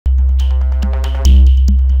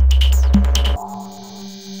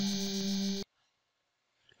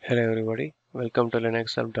Hello everybody, welcome to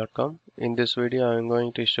linuxhelp.com. In this video I am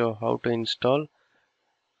going to show how to install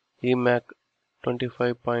Emacs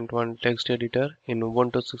 25.1 text editor in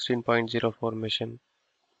Ubuntu 16.04 machine.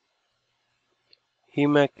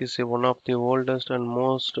 Emacs is one of the oldest and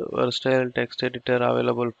most versatile text editor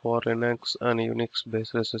available for Linux and Unix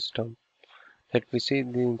based system. Let me see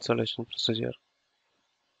the installation procedure.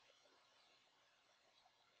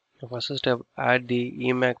 The first step, add the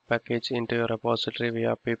Emacs package into your repository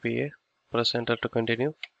via PPA. Press enter to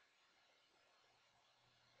continue.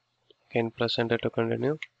 Again press enter to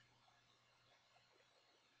continue.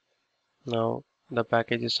 Now the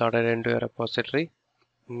package is added into your repository.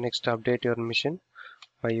 Next, update your machine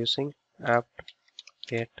by using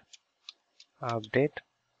apt-get update.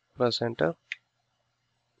 Press enter.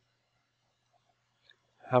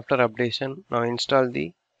 After updation, now install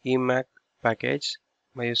the Emacs package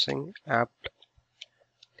by using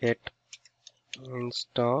apt-get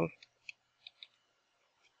install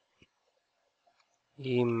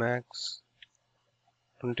Emacs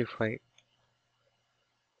 25.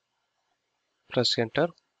 Press enter.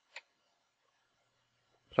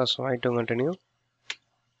 Press Y to continue.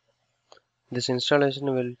 This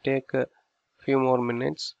installation will take a few more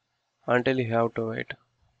minutes until you have to wait.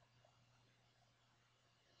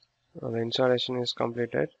 The installation is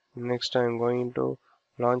completed. Next, I am going to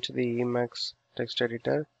launch the Emacs text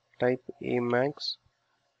editor. Type Emacs,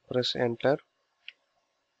 press enter.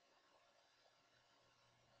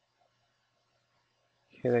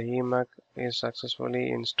 Here the Emacs is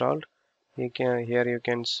successfully installed. Here you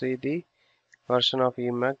can see the version of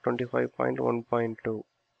Emacs 25.1.2.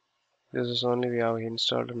 This is only we have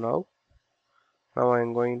installed now. Now I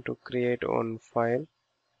am going to create one file.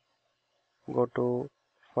 Go to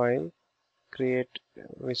file, create,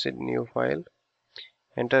 visit new file,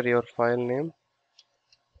 enter your file name,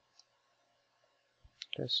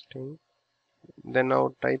 testing. Then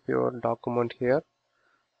now type your document here.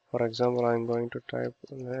 For example, I am going to type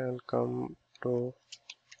welcome to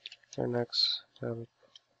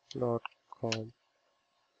linuxhelp.com.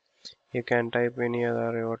 You can type any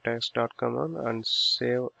other your text command and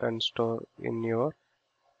save and store in your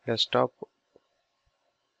desktop.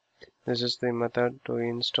 This is the method to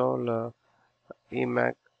install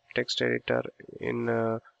Emacs text editor in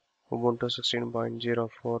Ubuntu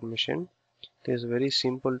 16.04 machine. It is very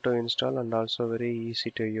simple to install and also very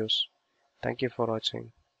easy to use. Thank you for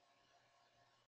watching.